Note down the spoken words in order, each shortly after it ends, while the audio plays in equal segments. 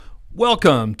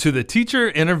Welcome to the Teacher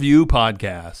Interview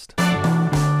Podcast.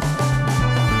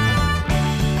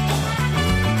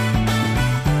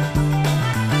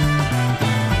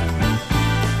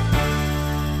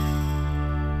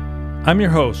 I'm your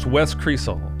host, Wes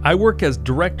Creasel. I work as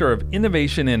Director of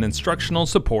Innovation and Instructional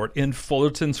Support in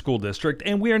Fullerton School District,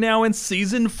 and we are now in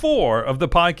Season 4 of the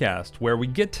podcast, where we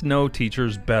get to know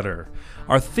teachers better.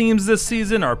 Our themes this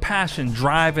season are passion,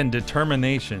 drive, and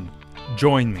determination.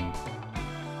 Join me.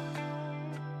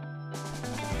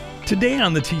 Today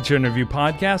on the Teacher Interview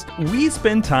Podcast, we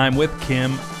spend time with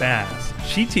Kim Bass.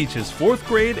 She teaches 4th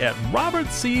grade at Robert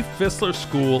C. Fissler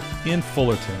School in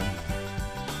Fullerton.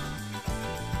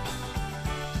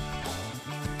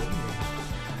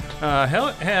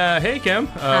 Hey, Kim.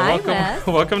 Hi, Wes.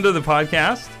 Welcome to the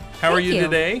podcast. How are you Thank you.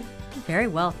 today? Very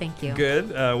well, thank you. Good.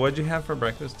 What did you have for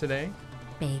breakfast today?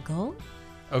 Bagel.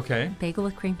 Okay. Bagel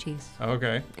with cream cheese.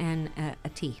 Okay. And a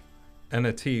tea. And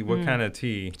a tea. What kind of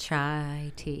tea?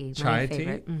 Chai tea. Chai my tea?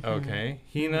 favorite. Mm-hmm. Okay.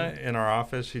 Hina, in our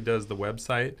office, she does the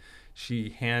website. She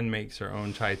hand makes her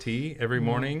own chai tea every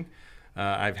morning.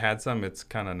 I've had some. It's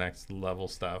kind of next level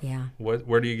stuff. Yeah.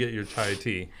 Where do you get your chai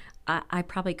tea? I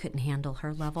probably couldn't handle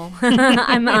her level.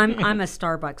 I'm a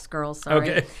Starbucks girl, sorry.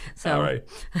 Okay. So, All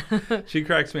right. She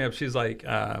cracks me up. She's like,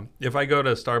 if I go to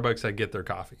Starbucks, I get their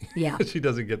coffee. Yeah. She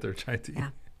doesn't get their chai tea.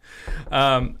 Yeah.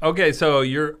 Okay, so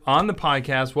you're on the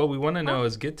podcast. What we want to know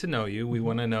is get to know you. We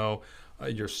want to know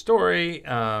your story,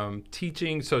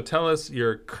 teaching. So tell us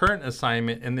your current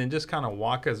assignment, and then just kind of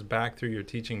walk us back through your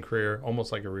teaching career,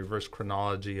 almost like a reverse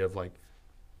chronology of like,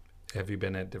 have you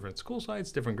been at different school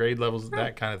sites, different grade levels,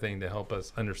 that kind of thing to help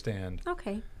us understand.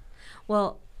 Okay.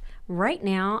 Well, right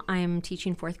now I'm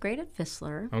teaching 4th grade at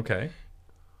Fissler. Okay.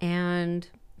 And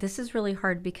this is really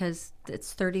hard because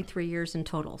it's 33 years in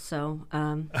total. So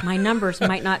my numbers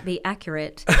might not be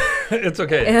accurate. It's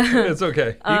okay. It's okay.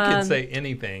 You can say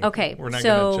anything. Okay. We're not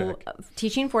going to check.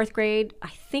 Teaching 4th grade, I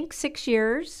think 6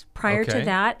 years. Prior Okay. to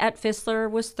that, at Fissler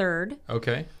was 3rd.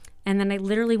 Okay. And then I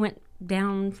literally went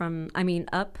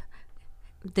up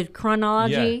the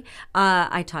chronology.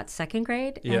 I taught 2nd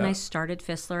grade, Yeah. and I started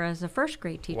Fissler as a 1st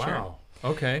grade teacher. Wow.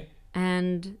 Okay.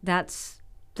 And that's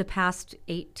the past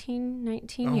 18,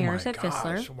 19 years at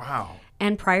Fissler. Wow.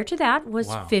 And prior to that was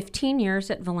Wow. 15 years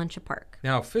at Valencia Park.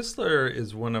 Now, Fissler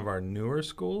is one of our newer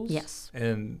schools. Yes.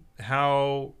 And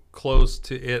how close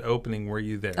to it opening were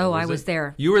you there? Oh, I was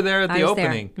there. You were there at the I was there.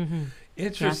 opening. Mhm.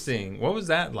 Interesting. What was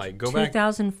that like? Go back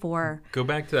 2004. to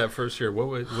that first year.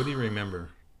 What do you remember?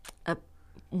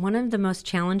 One of the most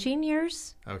challenging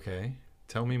years Okay.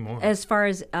 Tell me more. as far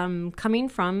as coming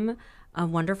from a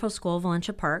wonderful school,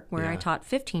 Valencia Park, where I Yeah. taught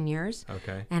 15 years.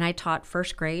 Okay. And I taught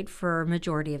 1st grade for a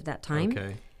majority of that time.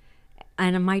 Okay.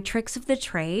 And my tricks of the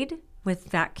trade with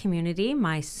that community,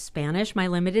 my Spanish, my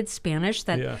limited Spanish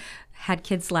that Yeah. had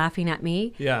kids laughing at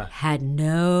me, Yeah. had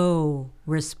no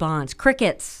response.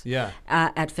 Crickets Yeah.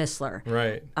 at Fissler.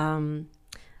 Right.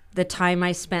 The time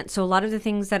I spent, so a lot of the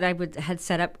things that I had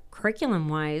set up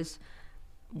curriculum-wise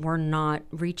were not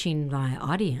reaching my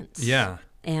audience. Yeah.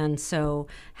 And so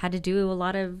had to do a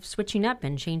lot of switching up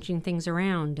and changing things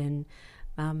around and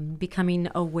becoming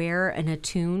aware and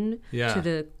attuned Yeah.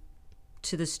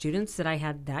 to the students that I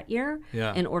had that year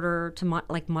Yeah. in order to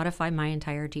modify my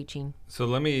entire teaching.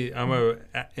 So I'm going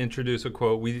to introduce a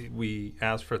quote. We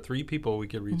asked for 3 people we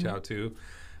could reach out to.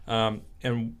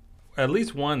 And at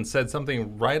least one said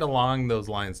something right along those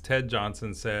lines. Ted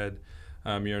Johnson said,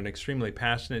 you're an extremely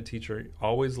passionate teacher,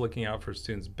 always looking out for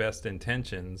students' best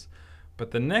intentions.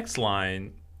 But the next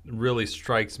line really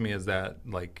strikes me as that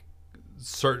like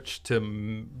search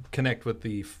to connect with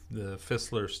the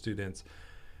Fissler students.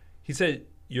 He said,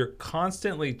 you're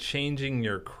constantly changing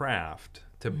your craft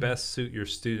to best suit your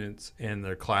students in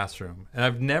their classroom. And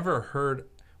I've never heard,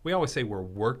 we always say we're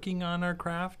working on our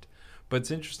craft, but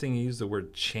it's interesting you use the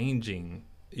word changing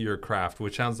your craft,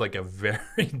 which sounds like a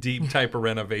very deep type of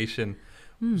renovation.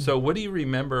 So what do you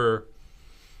remember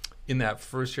in that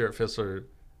first year at Fissler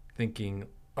thinking,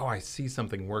 oh, I see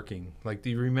something working? Like, do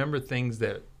you remember things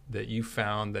that you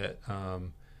found that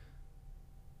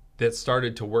that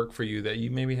started to work for you that you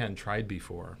maybe hadn't tried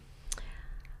before?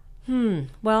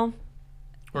 Well,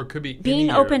 Or it could be being any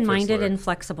year at open-minded Fissler. and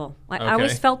flexible. I Okay.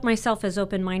 always felt myself as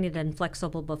open-minded and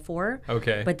flexible before,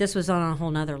 Okay. but this was on a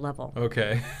whole nother level.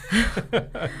 Okay.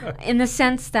 In the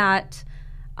sense that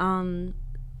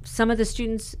some of the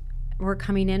students were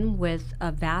coming in with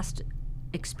a vast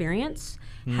experience,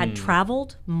 had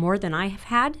traveled more than I have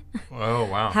had, Oh,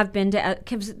 wow. have been to,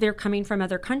 because they're coming from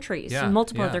other countries, Yeah,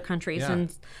 multiple yeah, other countries, yeah.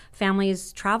 and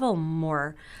families travel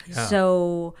more. Yeah.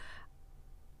 So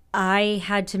I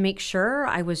had to make sure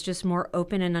I was just more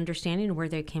open and understanding where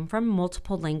they came from.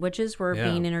 Multiple languages were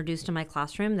being introduced to my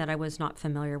classroom that I was not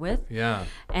familiar with. Yeah.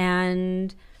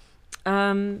 And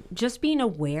just being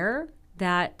aware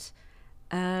that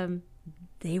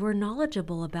they were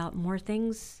knowledgeable about more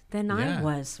things than I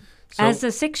was as a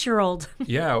 6-year-old.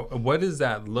 Yeah. What does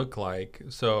that look like?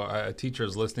 So a teacher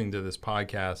is listening to this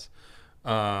podcast.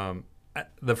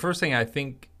 The first thing I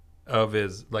think of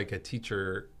is like a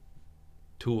teacher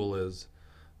tool is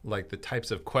like the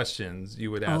types of questions you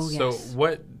would ask. Oh, yes.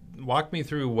 So walk me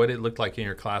through what it looked like in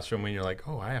your classroom when you're like,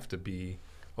 oh, I have to be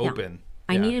open.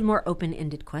 I needed more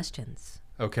open-ended questions.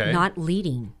 Okay. Not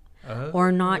leading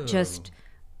or not just,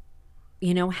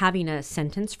 having a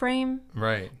sentence frame.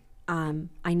 Right.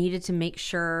 I needed to make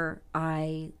sure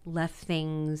I left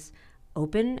things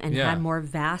open and had more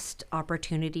vast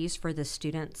opportunities for the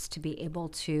students to be able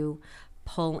to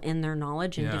pull in their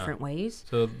knowledge in different ways.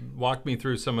 So walk me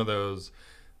through some of those,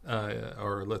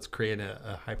 or let's create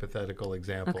a hypothetical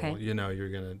example. Okay. You're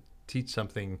going to teach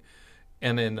something,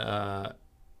 and then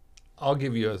I'll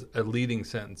give you a leading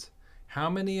sentence. How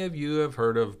many of you have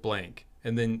heard of blank?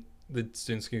 And then the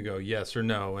students can go yes or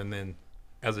no. And then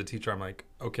as a teacher, I'm like,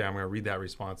 okay, I'm going to read that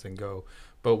response and go.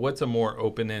 But what's a more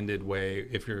open-ended way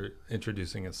if you're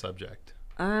introducing a subject?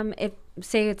 If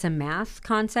say it's a math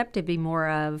concept, it'd be more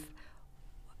of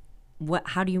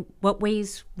what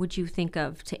ways would you think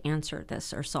of to answer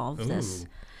this or solve this?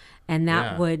 And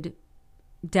that would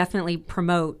definitely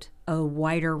promote a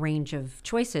wider range of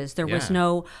choices. There was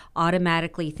no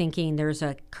automatically thinking there's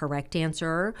a correct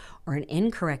answer or an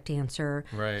incorrect answer.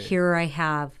 Right. Here I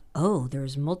have,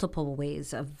 there's multiple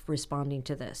ways of responding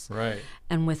to this. Right.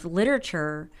 And with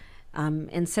literature,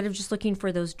 instead of just looking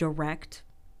for those direct,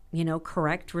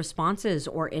 correct responses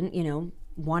or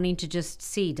wanting to just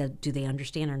see do they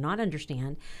understand or not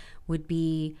understand, would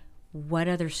be what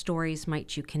other stories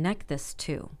might you connect this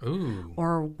to? Ooh.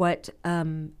 Or what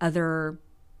other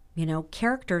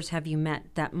characters have you met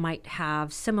that might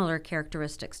have similar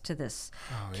characteristics to this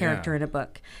character in a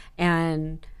book?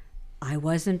 And I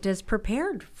wasn't as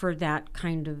prepared for that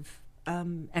kind of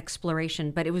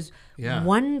exploration, but it was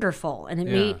wonderful. And it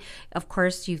made, of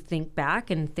course, you think back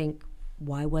and think,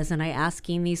 why wasn't I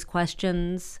asking these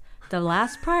questions the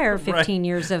last prior 15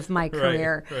 years of my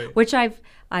career? Right. Which I've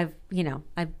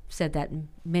said that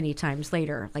many times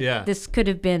later. Like this could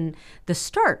have been the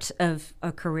start of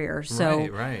a career. So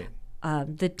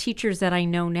the teachers that I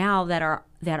know now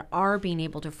that are being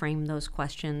able to frame those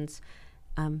questions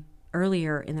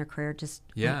earlier in their career,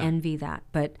 I envy that.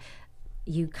 But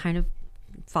you kind of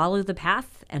follow the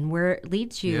path and where it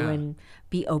leads you and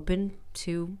be open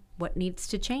to what needs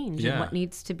to change and what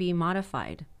needs to be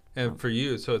modified. And for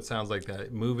you, so it sounds like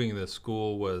that moving the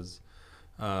school was,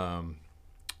 I'm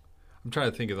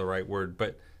trying to think of the right word,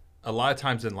 but a lot of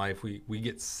times in life we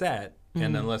get set,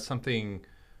 and unless something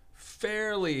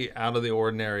fairly out of the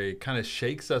ordinary kind of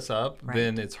shakes us up,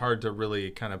 then it's hard to really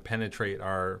kind of penetrate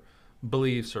our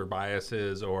beliefs or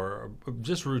biases or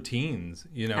just routines,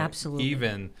 Absolutely.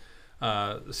 Even.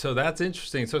 So that's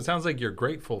interesting. So it sounds like you're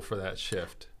grateful for that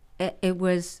shift. It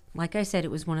was, like I said,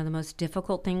 it was one of the most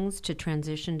difficult things to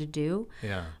transition to do.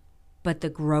 Yeah. But the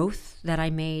growth that I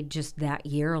made just that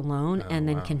year alone and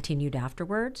then continued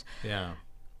afterwards. Yeah.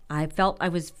 I felt I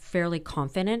was fairly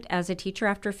confident as a teacher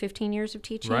after 15 years of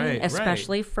teaching,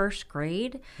 especially first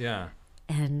grade. Yeah.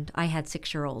 And I had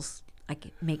 6-year-olds.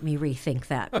 Make me rethink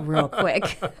that real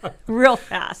quick, real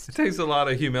fast. It takes a lot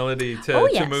of humility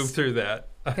to move through that.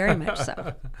 Very much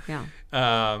so. Yeah.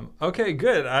 Okay,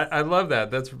 good. I love that.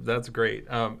 That's great.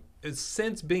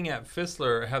 Since being at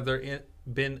Fissler, have there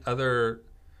been other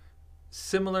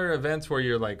similar events where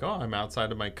you're like, oh, I'm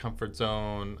outside of my comfort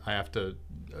zone. I have to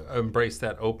embrace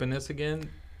that openness again?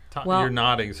 You're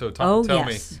nodding, so tell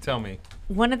me.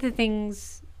 One of the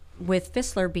things with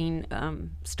Fissler being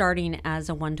starting as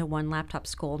a one-to-one laptop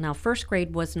school. Now, first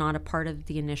grade was not a part of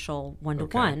the initial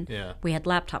one-to-one. Okay, yeah. We had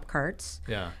laptop carts.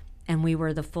 Yeah. And we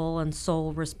were the full and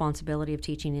sole responsibility of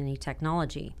teaching any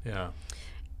technology. Yeah.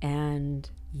 And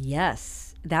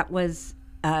yes, that was,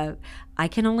 I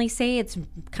can only say it's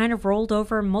kind of rolled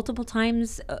over multiple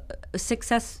times,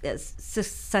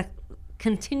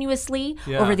 continuously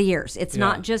over the years. It's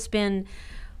not just been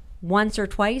once or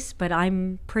twice, but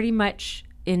I'm pretty much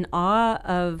in awe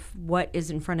of what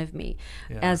is in front of me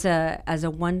as a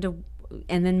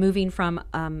and then moving from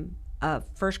a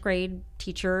first grade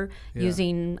teacher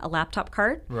using a laptop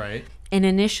cart, right, and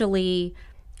initially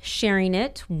sharing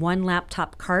one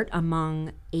laptop cart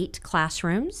among 8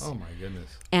 classrooms. Oh my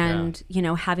goodness! And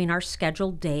having our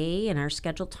scheduled day and our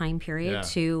scheduled time period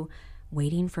to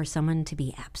waiting for someone to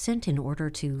be absent in order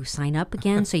to sign up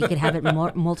again so you could have it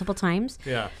multiple times,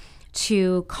 Yeah.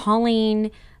 to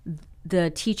calling the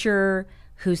teacher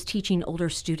who's teaching older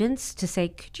students to say,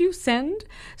 could you send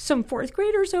some fourth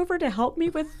graders over to help me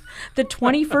with the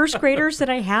 21st graders that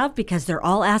I have, because they're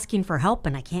all asking for help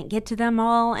and I can't get to them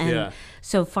all. And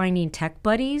so finding tech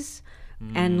buddies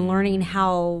and learning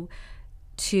how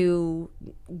to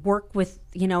work with,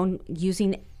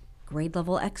 using grade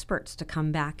level experts to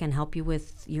come back and help you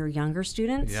with your younger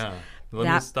students. Yeah.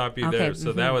 Let me stop you there.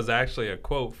 So that was actually a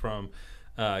quote from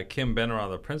Kim Beneraw,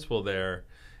 the principal there.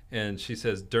 And she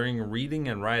says, during reading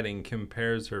and writing, Kim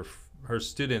pairs her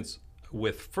students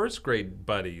with first grade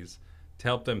buddies to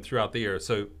help them throughout the year.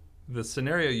 So the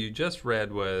scenario you just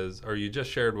shared was,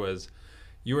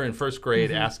 you were in first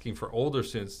grade asking for older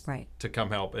students to come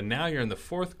help. And now you're in the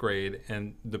fourth grade,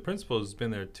 and the principal has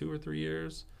been there 2 or 3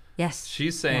 years. Yes.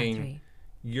 She's saying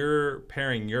you're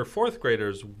pairing your fourth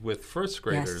graders with first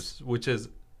graders, which is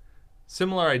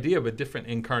similar idea, but different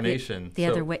incarnation. The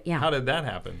other way, How did that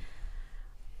happen?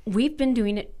 We've been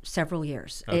doing it several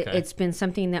years. Okay. It's been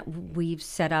something that we've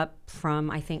set up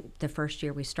from, I think, the first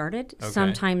year we started. Okay.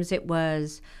 Sometimes it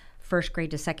was first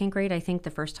grade to second grade, I think, the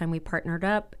first time we partnered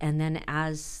up. And then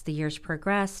as the years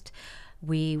progressed,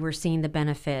 we were seeing the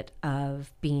benefit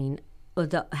of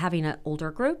having an older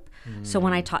group. So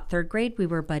when I taught third grade, we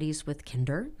were buddies with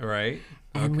kinder. Right.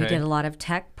 And we did a lot of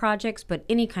tech projects, but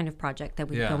any kind of project that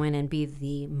would go in and be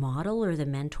the model or the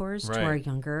mentors to our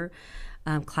younger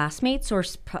classmates or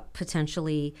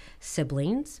potentially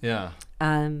siblings. Yeah.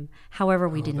 However,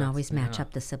 we didn't always match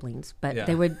up the siblings, but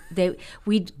they'd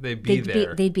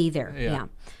be there. Yeah.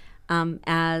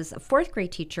 As a fourth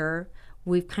grade teacher,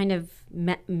 we've kind of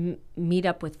meet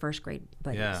up with first grade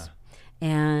buddies. Yeah.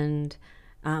 And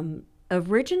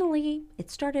originally, it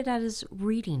started out as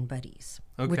reading buddies,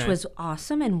 which was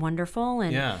awesome and wonderful.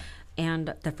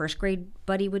 And the first grade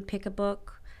buddy would pick a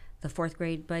book, the fourth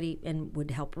grade buddy and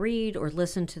would help read or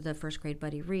listen to the first grade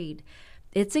buddy read.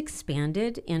 It's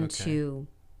expanded into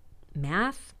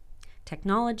math,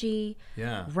 technology,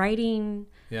 writing,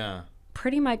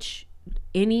 pretty much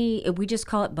we just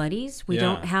call it buddies. We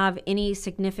don't have any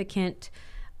significant,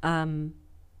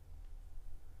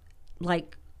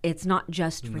 it's not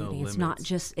just reading.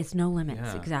 It's no limits.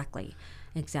 Yeah.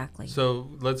 Exactly. So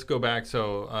let's go back.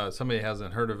 So somebody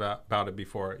hasn't heard about it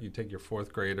before. You take your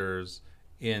fourth graders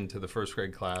into the first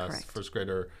grade class. Correct. First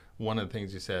grader, one of the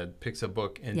things you said, picks a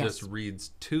book and just reads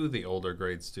to the older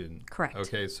grade student. Correct.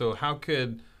 Okay, so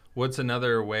what's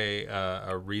another way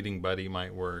a reading buddy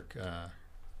might work?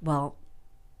 Well,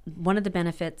 one of the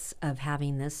benefits of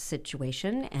having this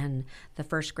situation, and the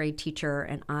first grade teacher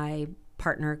and I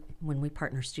partner when we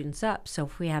partner students up. So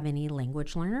if we have any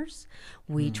language learners,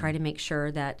 we try to make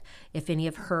sure that if any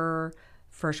of her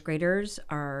first graders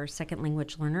are second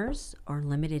language learners or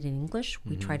limited in English,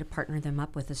 we try to partner them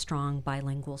up with a strong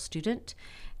bilingual student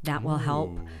that will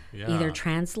help either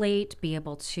translate, be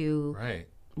able to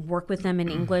work with them in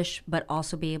English, but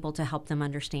also be able to help them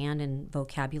understand and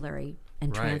vocabulary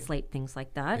and translate things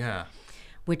like that,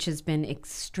 which has been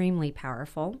extremely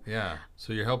powerful. Yeah.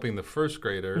 So you're helping the first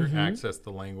grader access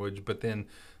the language, but then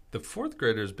the fourth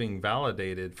grader is being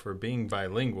validated for being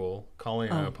bilingual,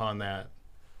 calling upon that.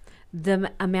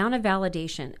 The amount of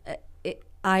validation,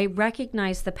 I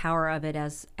recognize the power of it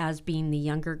as being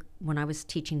when I was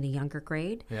teaching the younger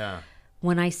grade. Yeah.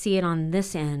 When I see it on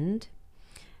this end,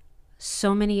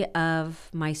 so many of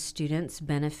my students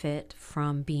benefit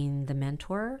from being the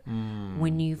mentor.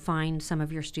 When you find some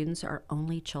of your students are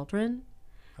only children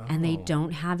and they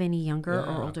don't have any younger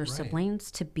or older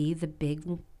siblings to be the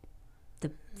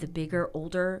bigger,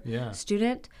 older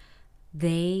student,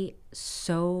 they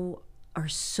are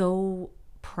so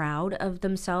proud of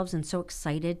themselves and so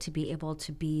excited to be able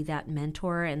to be that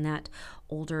mentor and that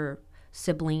older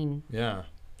sibling,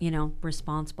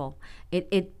 responsible.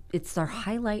 It's their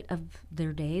highlight of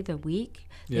their day, the week.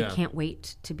 They can't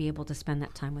wait to be able to spend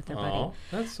that time with their buddy.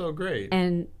 That's so great.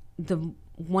 And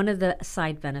one of the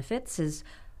side benefits is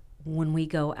when we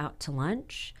go out to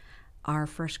lunch, our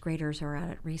first graders are out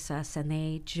at recess and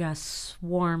they just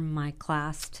swarm my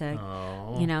class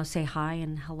to, say hi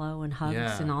and hello and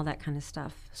hugs and all that kind of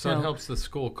stuff. So it helps the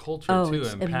school culture too,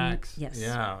 impacts.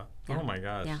 Yeah. Oh my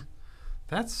gosh. Yeah.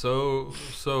 That's so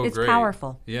great. It's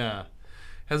powerful. Yeah.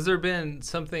 Has there been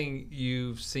something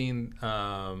you've seen,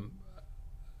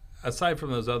 aside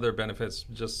from those other benefits,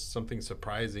 just something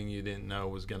surprising you didn't know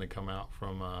was going to come out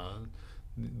from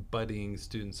buddying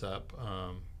students up,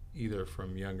 either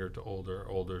from younger to older,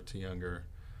 older to younger?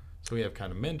 So we have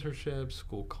kind of mentorship,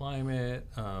 school climate,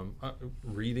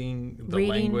 reading the Reading.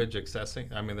 language,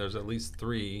 accessing. I mean, there's at least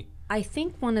 3. I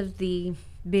think one of the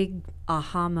big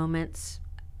aha moments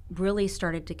really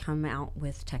started to come out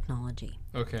with technology.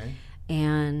 Okay.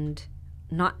 And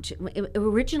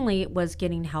originally it was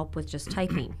getting help with just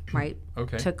typing, right?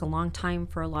 Okay. Took a long time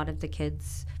for a lot of the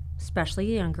kids, especially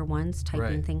the younger ones, typing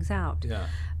Right. things out. Yeah.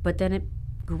 But then it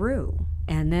grew.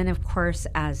 And then, of course,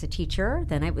 as a teacher,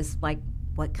 then it was like,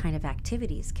 what kind of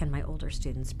activities can my older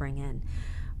students bring in?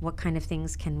 What kind of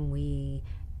things can we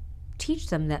teach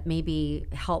them that maybe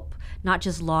help not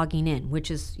just logging in, which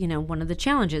is, one of the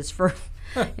challenges for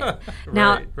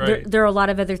now. Right. There are a lot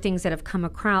of other things that have come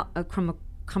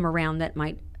around that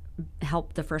might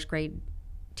help the first grade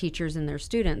teachers and their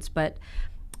students, but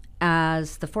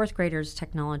as the fourth graders,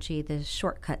 technology, the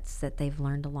shortcuts that they've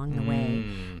learned along the way,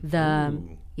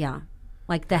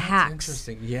 like the hacks,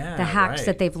 Interesting. Yeah. the hacks right.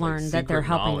 that they've It's like learned that they're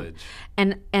secret helping. knowledge.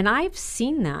 And I've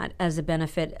seen that as a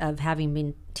benefit of having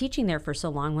been teaching there for so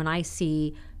long. When I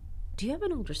see, do you have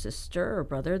an older sister or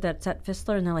brother that's at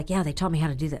Fistler? And they're like, yeah, they taught me how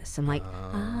to do this. I'm like,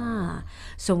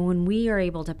 So when we are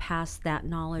able to pass that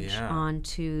knowledge on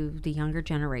to the younger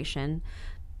generation,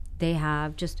 they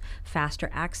have just faster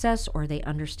access, or they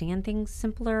understand things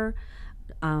simpler.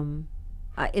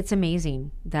 It's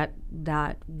amazing that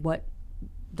what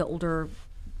the older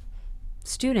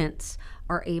students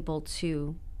are able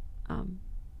to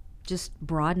just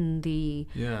broaden the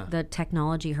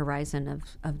technology horizon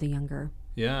of the younger.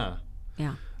 Yeah.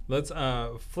 Yeah. Let's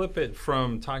flip it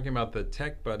from talking about the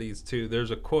tech buddies to,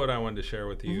 there's a quote I wanted to share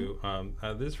with you.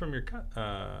 This is from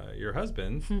your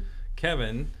husband,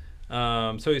 Kevin.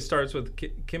 So he starts with,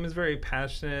 Kim is very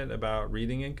passionate about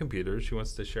reading and computers. She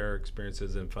wants to share her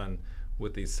experiences and fun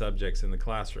with these subjects in the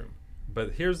classroom.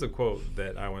 But here's the quote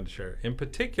that I wanted to share. In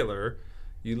particular,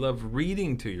 you love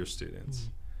reading to your students.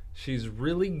 She's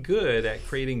really good at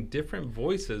creating different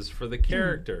voices for the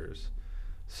characters.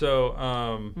 So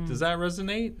does that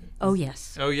resonate? Oh,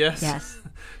 yes. Oh, yes? Yes.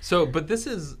 So, but this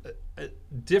is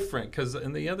different, because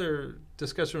in the other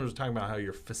discussion we were talking about how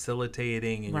you're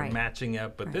facilitating and you're matching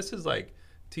up, but this is like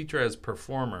teacher as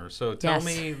performer. So tell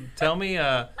me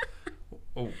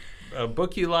a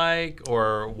book you like,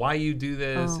 or why you do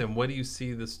this, and what do you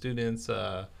see the students'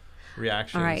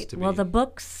 reactions to be? Well, the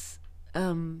books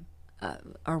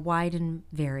are wide and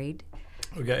varied.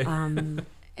 Okay.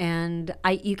 And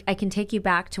I can take you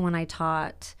back to when I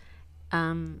taught,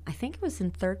 I think it was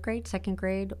in third grade, second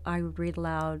grade, I would read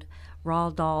aloud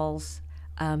Roald Dahl's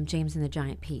James and the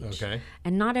Giant Peach. Okay.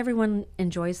 And not everyone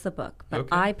enjoys the book, but Okay.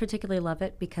 I particularly love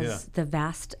it because the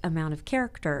vast amount of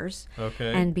characters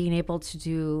and being able to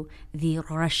do the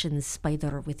Russian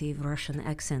spider with the Russian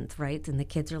accent, right? And the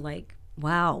kids are like,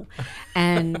 wow.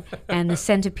 And the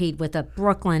centipede with a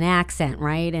Brooklyn accent,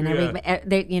 right? And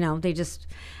they just,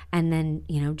 and then,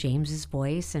 James's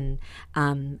voice and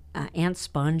Aunt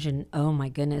Sponge, and oh my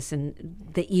goodness, and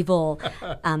the evil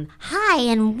high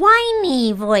and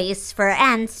whiny voice for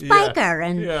Aunt Spiker.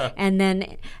 And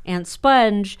then Aunt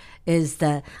Sponge is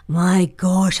the, my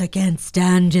gosh, I can't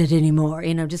stand it anymore.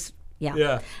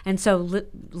 And so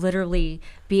literally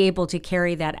be able to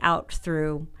carry that out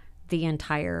through the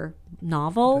entire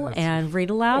novel and read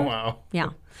aloud. Wow.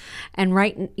 Yeah.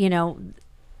 And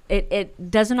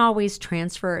it doesn't always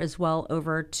transfer as well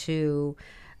over to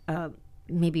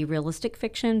maybe realistic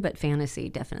fiction, but fantasy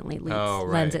definitely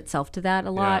lends itself to that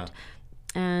a lot.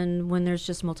 And when there's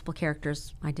just multiple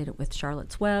characters, I did it with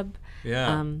Charlotte's Web.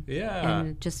 And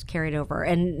it just carried over.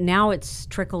 And now it's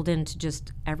trickled into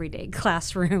just everyday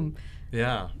classroom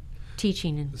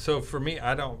teaching. So for me,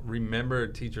 I don't remember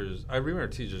teachers. I remember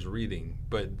teachers reading,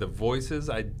 but the voices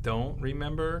I don't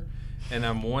remember. And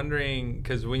I'm wondering,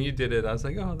 because when you did it, I was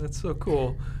like, oh, that's so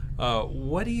cool.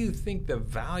 What do you think the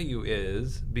value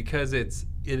is? Because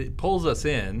it pulls us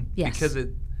in. Yes.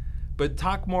 But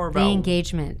talk more about the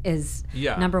engagement is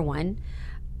number one.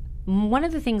 One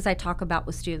of the things I talk about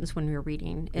with students when we're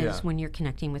reading is when you're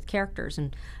connecting with characters.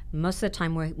 And most of the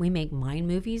time we make mind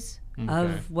movies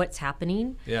of what's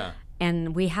happening. Yeah.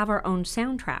 And we have our own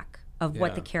soundtrack of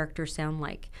what the characters sound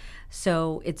like.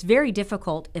 So it's very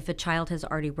difficult if a child has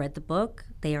already read the book.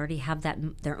 They already have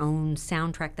their own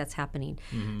soundtrack that's happening.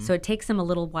 So it takes them a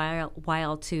little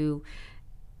while to,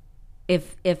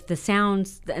 if the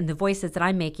sounds and the voices that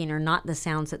I'm making are not the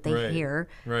sounds that they hear,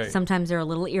 sometimes they're a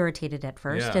little irritated at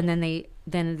first, and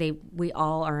then we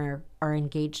all are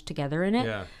engaged together in it.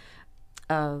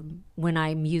 Yeah. When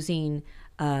I'm using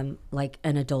like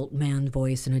an adult man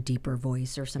voice and a deeper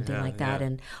voice or something like that,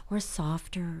 or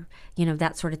softer,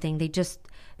 that sort of thing.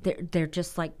 They're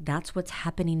just like, that's what's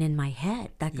happening in my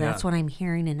head. That's what I'm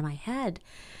hearing in my head.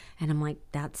 And I'm like,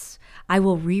 I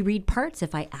will reread parts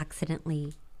if I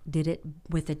accidentally did it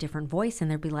with a different voice. And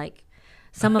they'll be like,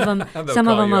 some of them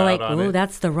are like, oh,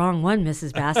 that's the wrong one,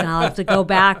 Mrs. Bass. And I'll have to go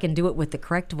back and do it with the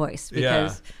correct voice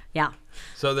because, yeah.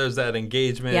 So there's that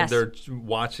engagement. Yes. They're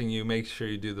watching you, make sure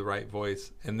you do the right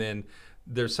voice. And then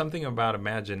there's something about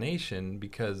imagination,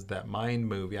 because that mind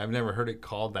movie, I've never heard it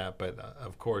called that, but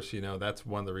of course, that's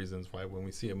one of the reasons why when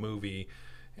we see a movie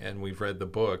and we've read the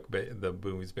book, the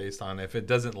movie's based on, if it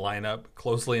doesn't line up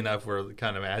closely enough, we're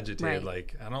kind of agitated, right.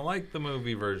 Like, I don't like the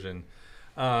movie version.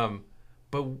 But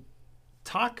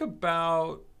talk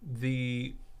about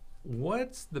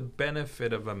what's the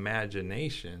benefit of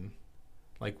imagination?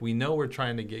 Like, we know we're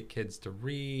trying to get kids to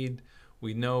read.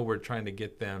 We know we're trying to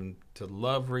get them to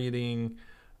love reading.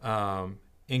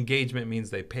 Engagement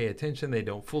means they pay attention, they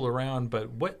don't fool around.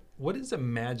 But what does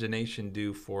imagination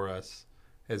do for us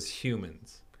as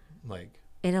humans? Like,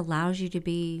 it allows you to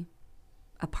be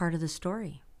a part of the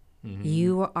story. Mm-hmm.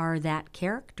 You are that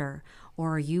character,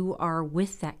 or you are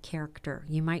with that character.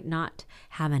 You might not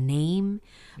have a name,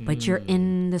 but you're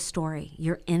in the story.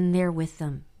 You're in there with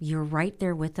them. You're right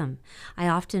there with them. I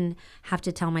often have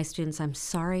to tell my students, I'm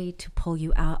sorry to pull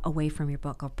you away from your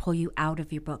book or pull you out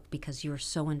of your book because you're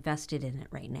so invested in it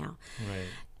right now. Right.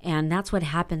 And that's what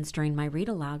happens during my read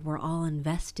aloud. We're all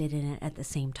invested in it at the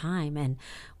same time. And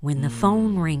when the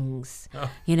phone rings,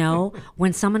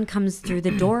 when someone comes through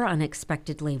the door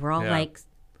unexpectedly, we're all like,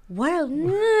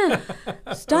 what?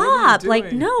 Stop.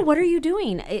 Like, no, what are you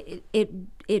doing?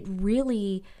 It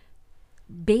really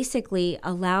basically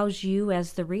allows you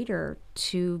as the reader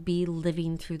to be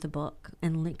living through the book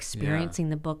and experiencing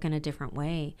the book in a different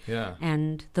way. Yeah.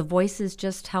 And the voices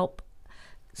just help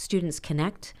students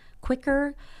connect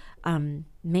quicker,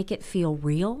 make it feel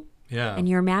real. Yeah. And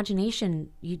your imagination,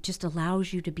 just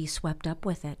allows you to be swept up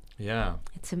with it. Yeah.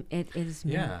 It is.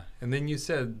 Yeah. And then you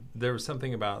said there was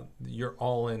something about you're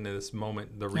all in this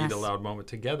moment, the read aloud moment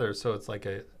together. So it's like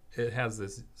it has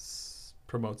this,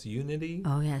 promotes unity.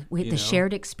 Oh, yeah. The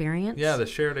shared experience. Yeah, the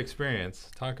shared experience.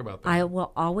 Talk about that. I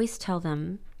will always tell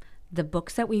them, the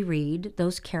books that we read,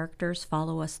 those characters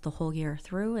follow us the whole year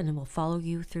through, and it will follow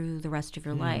you through the rest of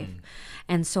your life.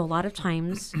 And so a lot of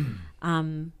times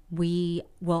we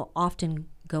will often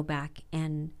go back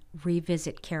and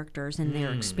revisit characters and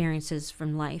their experiences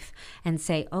from life and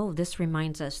say, oh, this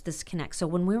reminds us, this connects. So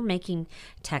when we're making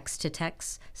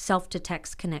text-to-text,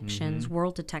 self-to-text connections,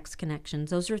 world-to-text connections,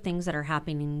 those are things that are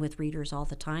happening with readers all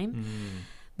the time.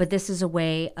 But this is a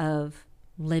way of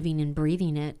living and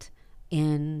breathing it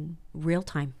in real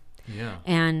time. Yeah.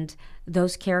 And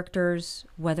those characters,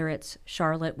 whether it's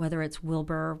Charlotte, whether it's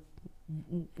Wilbur,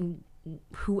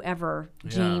 whoever,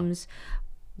 James,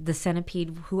 the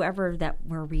centipede, whoever that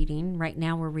we're reading. Right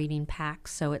now we're reading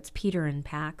Pax, so it's Peter and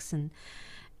Pax, and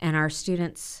our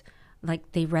students,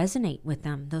 like, they resonate with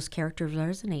them. Those characters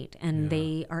resonate, and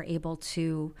they are able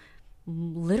to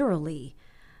literally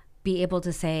be able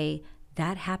to say,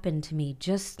 that happened to me,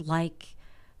 just like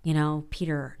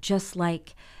Peter, just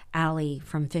like Allie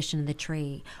from Fish in the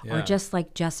Tree, or just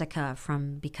like Jessica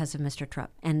from Because of Mr.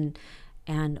 Trupp, and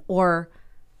or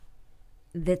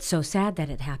that's so sad that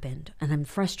it happened, and I'm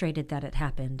frustrated that it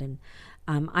happened, and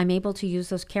I'm able to use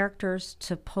those characters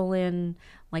to pull in,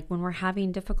 like when we're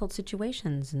having difficult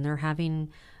situations and they're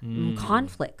having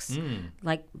conflicts.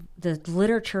 Like, the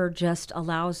literature just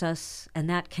allows us, and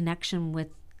that connection with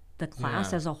the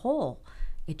class as a whole.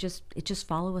 It just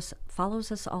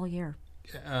follows us all year.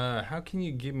 How can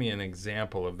you give me an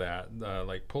example of that?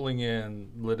 Like pulling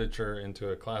in literature into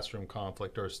a classroom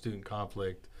conflict or a student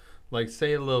conflict. Like,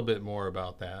 say a little bit more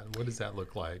about that. What does that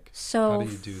look like? So how do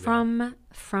you do that?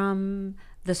 From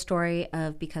the story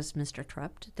of Because Mr.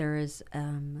 Trupp, there is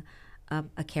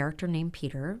a character named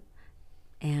Peter,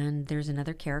 and there's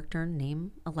another character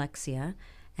named Alexia,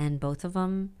 and both of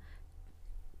them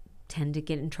tend to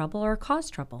get in trouble or cause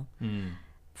trouble.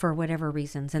 For whatever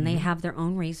reasons, and they have their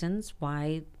own reasons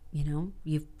why,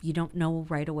 you don't know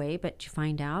right away, but you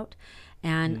find out.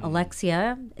 And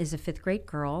Alexia is a 5th grade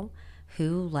girl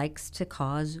who likes to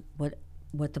cause what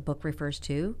the book refers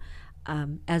to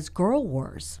as girl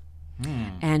wars.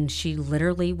 And she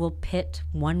literally will pit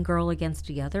one girl against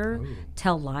the other,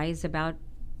 tell lies about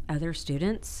other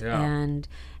students, and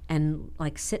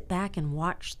like sit back and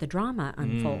watch the drama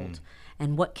unfold.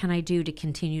 And what can I do to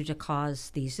continue to cause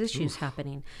these issues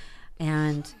happening?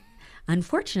 And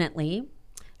unfortunately,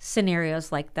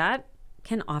 scenarios like that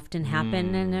can often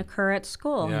happen and occur at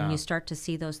school. And you start to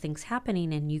see those things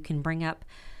happening, and you can bring up,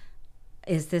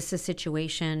 is this a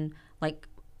situation like,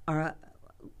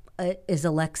 is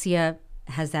Alexia,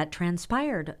 has that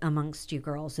transpired amongst you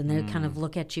girls? And they kind of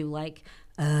look at you like,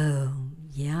 oh,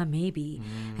 yeah, yeah, maybe.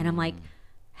 And I'm like,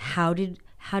 how did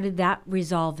that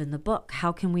resolve in the book?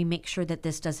 How can we make sure that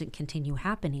this doesn't continue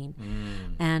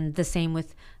happening? And the same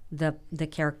with the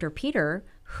character Peter,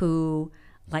 who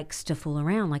likes to fool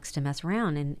around, likes to mess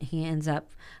around, and he ends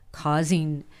up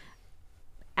causing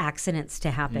accidents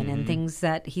to happen, and things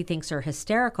that he thinks are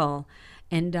hysterical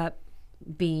end up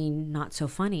being not so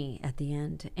funny at the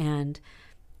end. And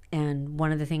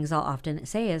one of the things I'll often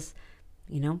say is,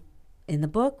 in the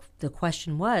book, the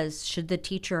question was, should the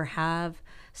teacher have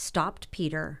stopped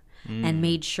Peter and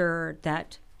made sure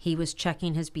that he was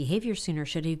checking his behavior sooner?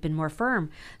 Should he have been more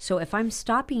firm? So if I'm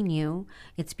stopping you,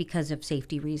 it's because of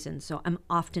safety reasons. So I'm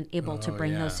often able to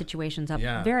bring those situations up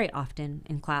very often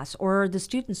in class, or the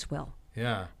students will.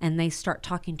 Yeah. And they start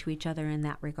talking to each other in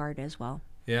that regard as well.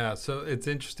 Yeah. So it's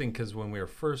interesting because when we were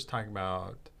first talking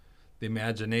about the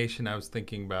imagination, I was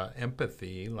thinking about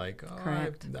empathy. Like,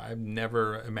 I've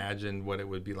never imagined what it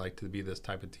would be like to be this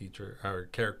type of teacher or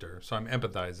character. So I'm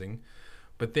empathizing.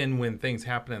 But then when things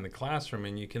happen in the classroom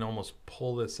and you can almost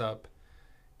pull this up,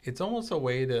 it's almost a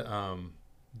way to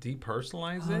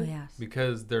depersonalize it. Yes.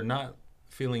 Because they're not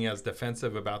feeling as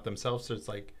defensive about themselves. So it's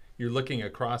like you're looking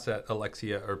across at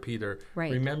Alexia or Peter,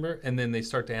 remember? And then they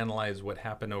start to analyze what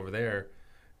happened over there.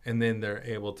 And then they're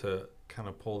able to kind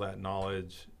of pull that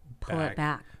knowledge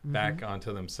back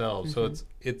onto themselves. So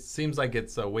it seems like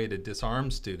it's a way to disarm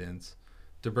students,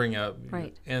 to bring up.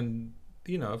 Right. And,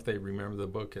 if they remember the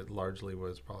book, it largely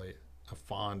was probably a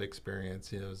fond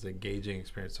experience. It was an engaging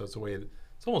experience. So it's a way,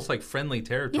 it's almost like friendly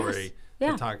territory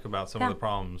to talk about some of the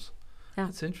problems. Yeah.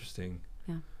 That's interesting.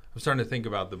 Yeah. I'm starting to think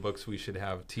about the books we should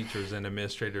have teachers and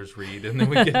administrators read, and then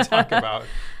we can talk about,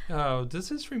 does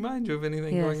this remind you of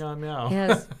anything going on now?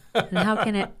 Yes. And how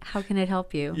can it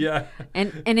help you? Yeah.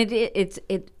 And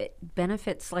it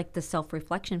benefits like the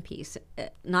self-reflection piece.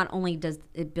 Not only does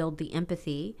it build the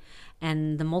empathy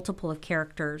and the multiple of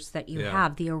characters that you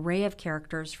have, the array of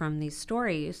characters from these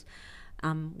stories,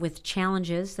 with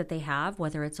challenges that they have,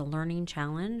 whether it's a learning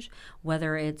challenge,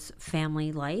 whether it's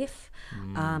family life,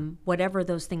 whatever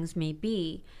those things may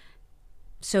be.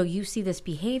 So you see this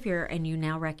behavior and you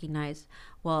now recognize,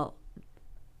 well,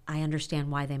 I understand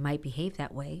why they might behave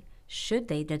that way. Should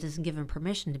they? That doesn't give them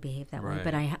permission to behave that way,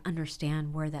 but I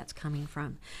understand where that's coming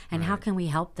from. And how can we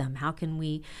help them? How can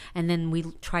we? And then we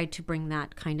try to bring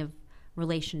that kind of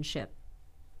relationship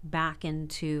back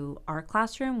into our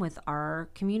classroom with our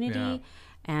community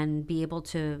and be able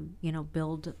to,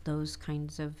 build those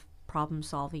kinds of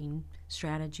problem-solving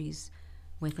strategies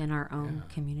within our own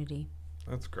community.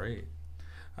 That's great.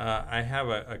 I have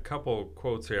a couple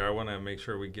quotes here. I want to make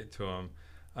sure we get to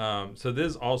them. So this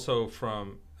is also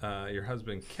from your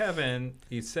husband, Kevin.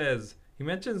 He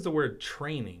mentions the word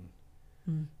training.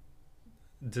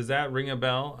 Does that ring a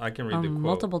bell? I can read the quote.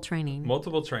 Multiple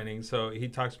training. So he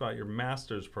talks about your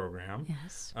master's program.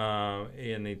 Yes.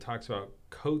 And he talks about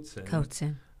Coatson.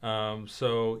 Coatson.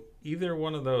 So either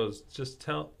one of those,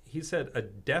 he said a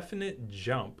definite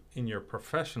jump in your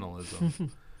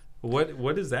professionalism.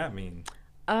 What does that mean?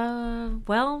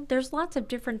 Well, there's lots of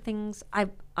different things.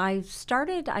 I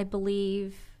started, I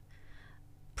believe,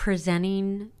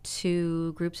 presenting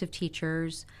to groups of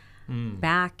teachers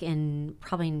back in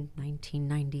probably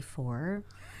 1994.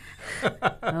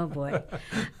 Oh boy.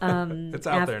 It's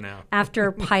out there now.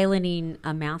 After piloting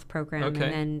a math program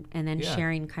and then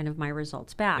sharing kind of my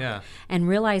results back and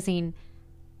realizing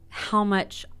how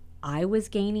much I was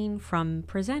gaining from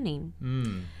presenting.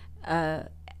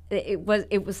 It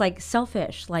was like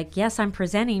selfish. Like, yes, I'm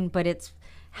presenting, but it's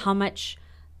how much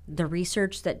the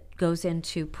research that goes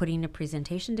into putting a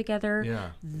presentation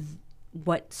together,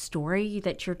 what story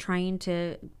that you're trying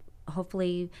to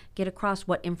hopefully get across,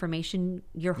 what information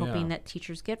you're hoping that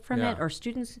teachers get from it or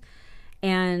students.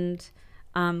 And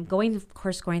going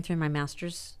through my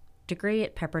master's degree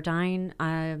at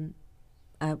Pepperdine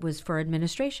was for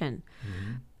administration.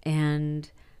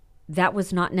 And that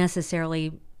was not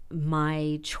necessarily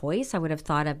my choice. I would have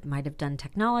thought I might have done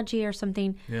technology or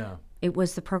something. It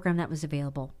was the program that was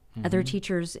available. Other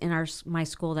teachers in my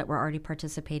school that were already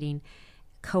participating,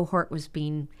 cohort was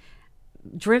being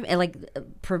driven,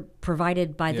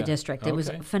 provided by the district. It was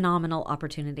a phenomenal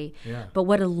opportunity. But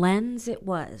what a lens it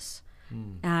was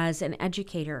as an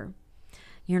educator.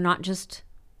 You're not just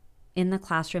in the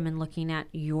classroom and looking at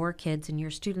your kids and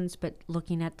your students, but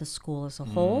looking at the school as a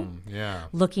whole,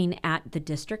 looking at the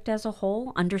district as a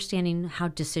whole, understanding how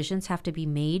decisions have to be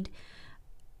made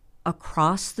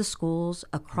across the schools,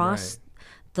 across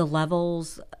the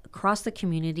levels, across the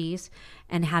communities,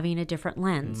 and having a different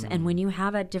lens. And when you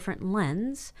have a different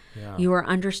lens, you are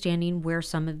understanding where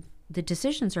some of the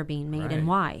decisions are being made and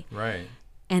why.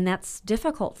 and that's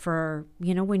difficult for,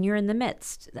 when you're in the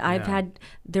midst. I've had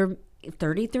there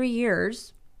 33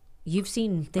 years. You've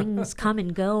seen things come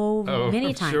and go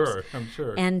many times. I'm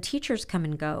sure. And teachers come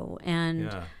and go,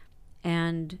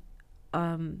 and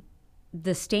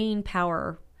the staying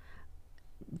power,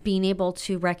 being able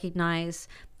to recognize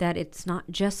that it's not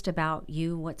just about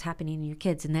you, what's happening in your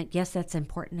kids, and that, yes, that's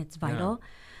important, it's vital,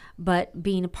 but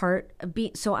being a part,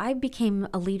 so I became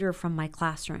a leader from my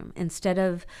classroom. Instead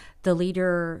of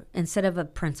a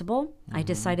principal, I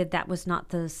decided that was not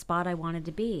the spot I wanted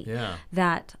to be. Yeah.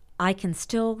 That I can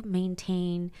still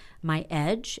maintain my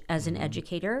edge as an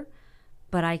educator,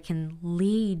 but I can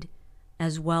lead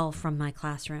as well from my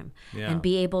classroom and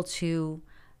be able to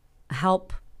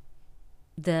help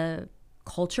the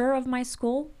culture of my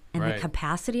school and the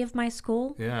capacity of my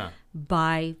school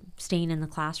by staying in the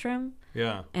classroom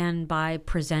and by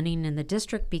presenting in the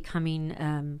district, becoming,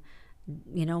 an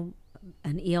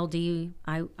ELD.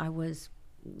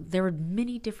 There were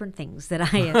many different things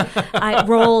that I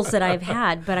roles that I've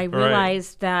had, but I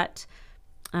realized that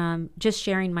just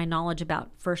sharing my knowledge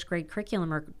about first grade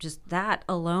curriculum, or just that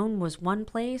alone, was one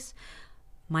place.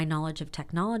 My knowledge of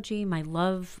technology, my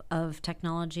love of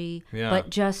technology, but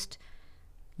just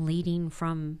leading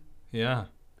from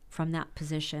that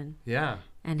position. Yeah.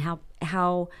 And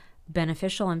how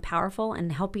beneficial and powerful,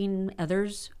 and helping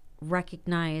others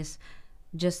recognize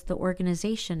just the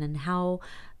organization and how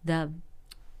the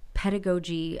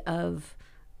pedagogy of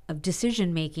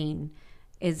decision making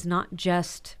is not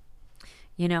just,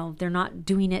 they're not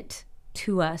doing it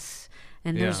to us,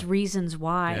 and there's reasons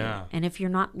why. And if you're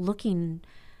not looking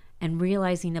and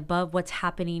realizing above what's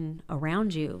happening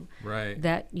around you,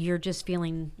 that you're just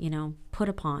feeling, put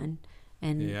upon,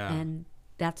 and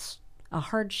that's a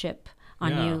hardship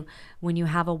on you when you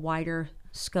have a wider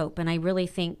scope. And I really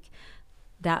think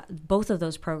that both of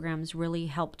those programs really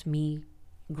helped me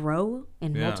grow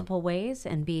in multiple ways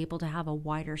and be able to have a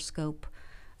wider scope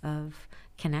of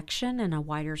connection and a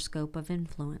wider scope of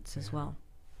influence as well.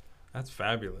 That's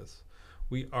fabulous.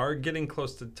 We are getting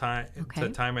close to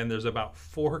time, and there's about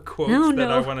 4 quotes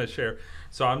I want to share.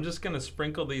 So I'm just going to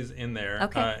sprinkle these in there,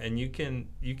 and you can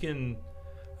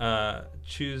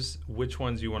choose which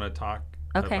ones you want to talk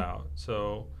about.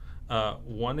 So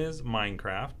one is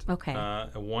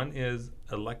Minecraft. One is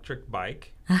electric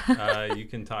bike. You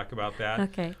can talk about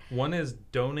that. One is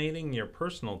donating your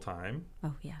personal time.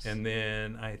 Oh, yes. And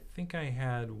then I think I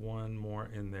had one more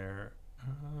in there.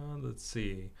 Let's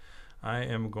see. I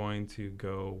am going to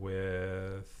go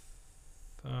with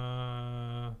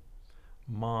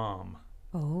mom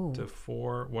to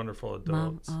 4 wonderful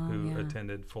adults who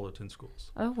attended Fullerton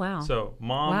schools. Oh, wow. So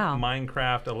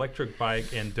Minecraft, electric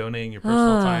bike, and donating your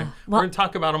personal time. We're going to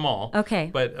talk about them all.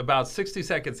 Okay. But about 60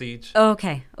 seconds each.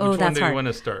 Okay. Which one do you want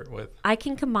to start with? I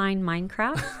can combine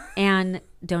Minecraft and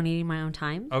donating my own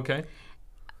time. Okay.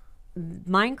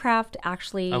 Minecraft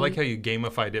actually... I like how you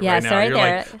gamified it right now. You're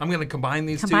like, I'm going to combine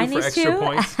these two for extra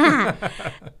points.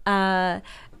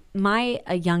 My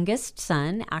youngest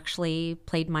son actually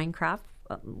played Minecraft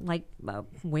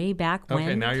way back when.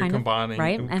 Okay, now you're combining,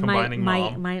 right? And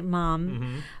my mom.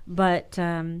 Mm-hmm. But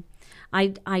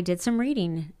I did some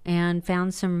reading and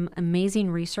found some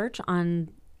amazing research on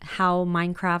how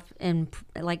Minecraft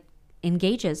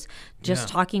engages. Just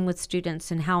talking with students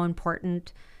and how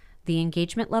important the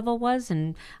engagement level was,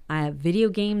 and video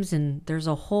games, and there's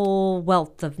a whole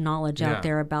wealth of knowledge out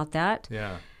there about that.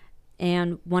 Yeah.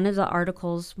 And one of the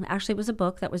articles actually was a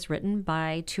book that was written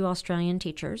by 2 Australian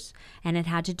teachers, and it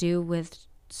had to do with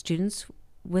students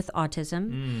with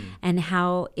autism and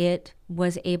how it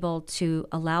was able to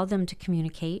allow them to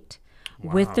communicate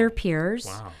with their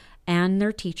peers and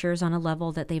their teachers on a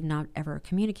level that they've not ever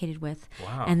communicated with.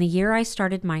 Wow. And the year I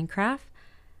started Minecraft,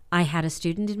 I had a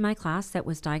student in my class that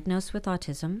was diagnosed with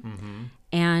autism,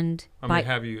 and I'm going to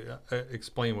have you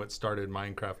explain what started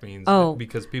Minecraft means,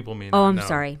 because people may not know. I'm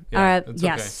sorry. Yeah,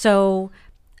 yes. Okay. So,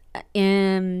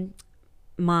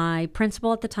 my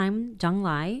principal at the time, Jung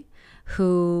Lai,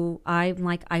 who I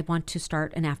want to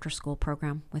start an after-school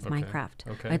program with Minecraft.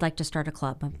 Okay. I'd like to start a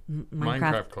club, a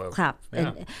Minecraft club. Yeah.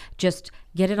 And just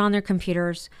get it on their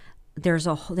computers. There was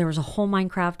a whole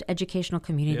Minecraft educational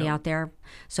community out there.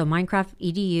 So Minecraft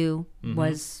EDU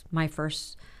was my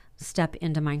first step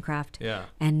into Minecraft. Yeah.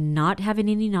 And not having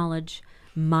any knowledge,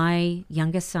 my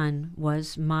youngest son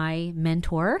was my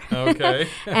mentor. Okay.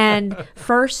 And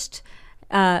first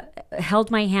held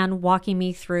my hand, walking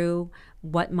me through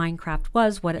what Minecraft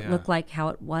was, what it looked like, how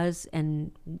it was,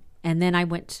 and then I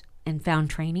went and found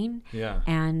training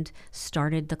and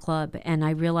started the club. And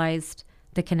I realized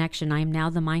the connection. I am now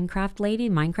the Minecraft lady,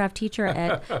 Minecraft teacher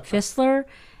at Fistler,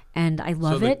 and I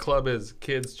love So the it. club is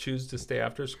kids choose to stay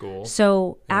after school.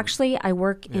 So actually, I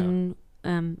work in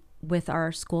with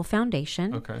our school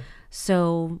foundation. Okay.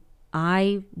 So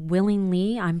I'm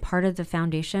part of the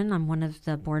foundation. I'm one of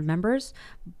the board members.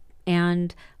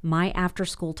 And my after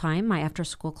school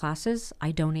classes,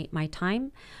 I donate my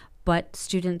time, but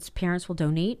parents will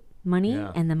donate money,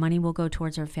 and the money will go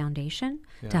towards our foundation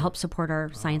to help support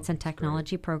our science and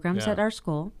technology programs at our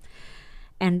school.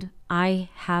 And I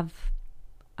have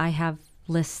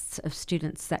lists of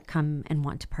students that come and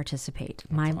want to participate.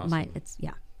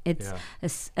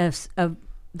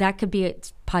 That could be a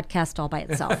podcast all by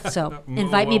itself. So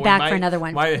invite me back for another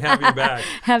one. Might have you back.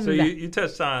 Have so me back. you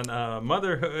touched on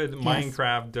motherhood,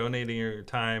 Minecraft, donating your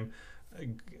time,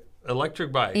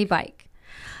 electric bike. E-bike.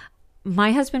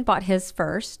 My husband bought his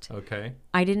first. Okay.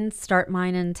 I didn't start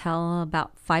mine until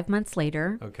about 5 months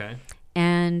later. Okay.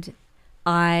 And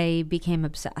I became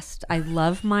obsessed. I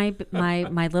love my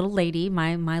little lady,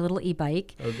 my little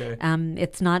e-bike. Okay.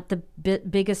 It's not the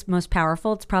biggest, most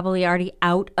powerful. It's probably already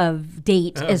out of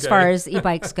date as far as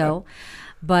e-bikes go.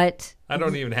 But I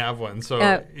don't even have one,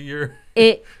 so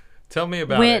tell me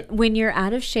about it. When you're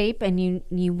out of shape and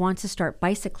you want to start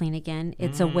bicycling again,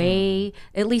 it's a way,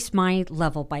 at least my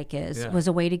level bike was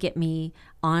a way to get me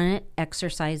on it,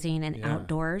 exercising and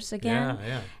outdoors again.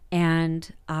 Yeah.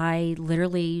 And I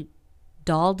literally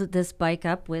dolled this bike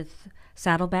up with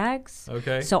saddlebags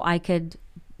so I could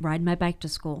ride my bike to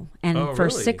school. And for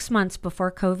 6 months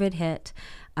before COVID hit,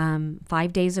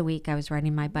 5 days a week I was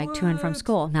riding my bike to and from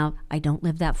school. Now, I don't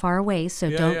live that far away, so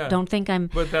don't think I'm...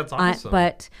 But that's awesome.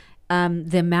 But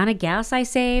the amount of gas I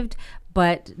saved,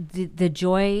 but the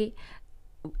joy...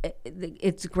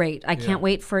 It's great. I can't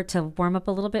wait for it to warm up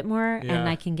a little bit more and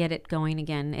I can get it going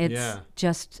again. It's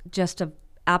just a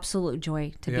absolute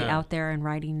joy to be out there and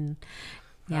riding.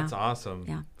 That's awesome.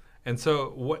 Yeah. And so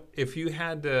what if you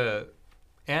had to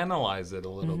analyze it a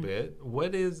little bit,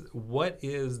 what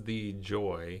is the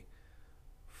joy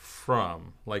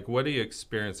from? Like, what are you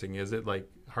experiencing? Is it like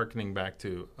hearkening back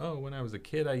to, when I was a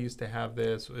kid I used to have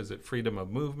this? Is it freedom of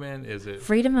movement? Is it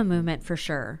freedom of movement for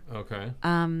sure? Okay.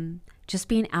 Just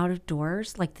being out of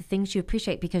doors, like the things you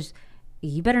appreciate, because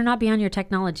you better not be on your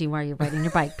technology while you're riding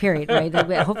your bike, period, right?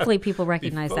 Hopefully people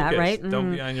recognize that, right?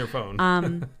 Don't be on your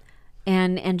phone.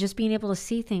 And just being able to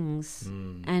see things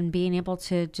and being able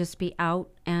to just be out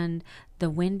and the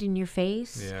wind in your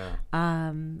face.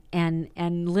 And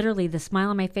literally the smile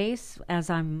on my face as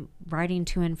I'm riding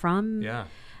to and from. Yeah.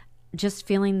 Just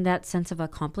feeling that sense of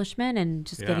accomplishment and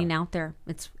just getting out there.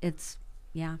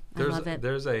 I love it.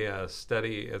 There's a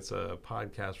study, it's a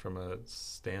podcast from a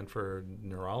Stanford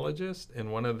neurologist,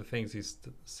 and one of the things he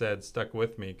said stuck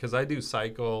with me, because I do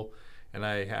cycle, and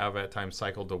I have at times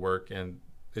cycled to work, and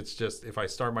it's just, if I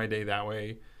start my day that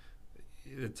way,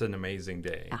 it's an amazing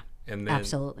day. Yeah, and then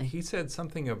absolutely. He said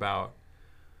something about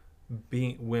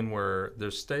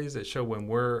there's studies that show when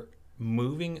we're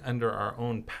moving under our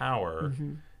own power,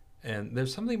 and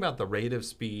there's something about the rate of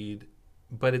speed,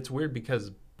 but it's weird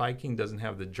because biking doesn't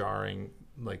have the jarring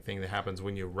thing that happens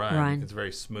when you run. It's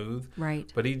very smooth.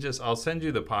 Right. But I'll send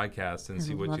you the podcast and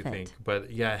see what you think. But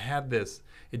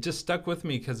it just stuck with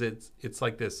me because it's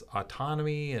like this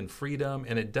autonomy and freedom,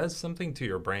 and it does something to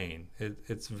your brain.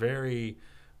 It's very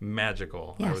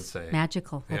magical, I would say.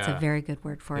 Magical. That's a very good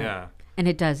word for it. And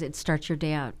it does. It starts your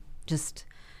day out just...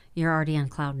 You're already on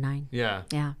cloud 9. Yeah.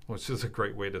 Which is a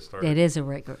great way to start. It is a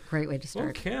great way to start.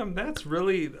 Well, Kim, that's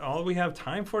really all we have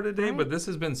time for today. Right. But this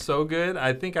has been so good.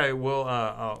 I think I will.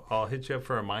 I'll hit you up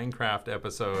for a Minecraft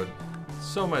episode.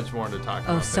 So much more to talk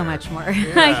about. So much more.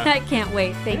 I can't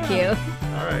wait. Thank you.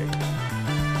 All right.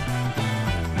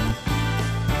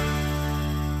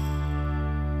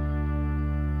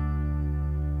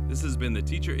 This has been the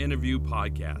Teacher Interview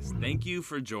Podcast. Thank you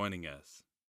for joining us.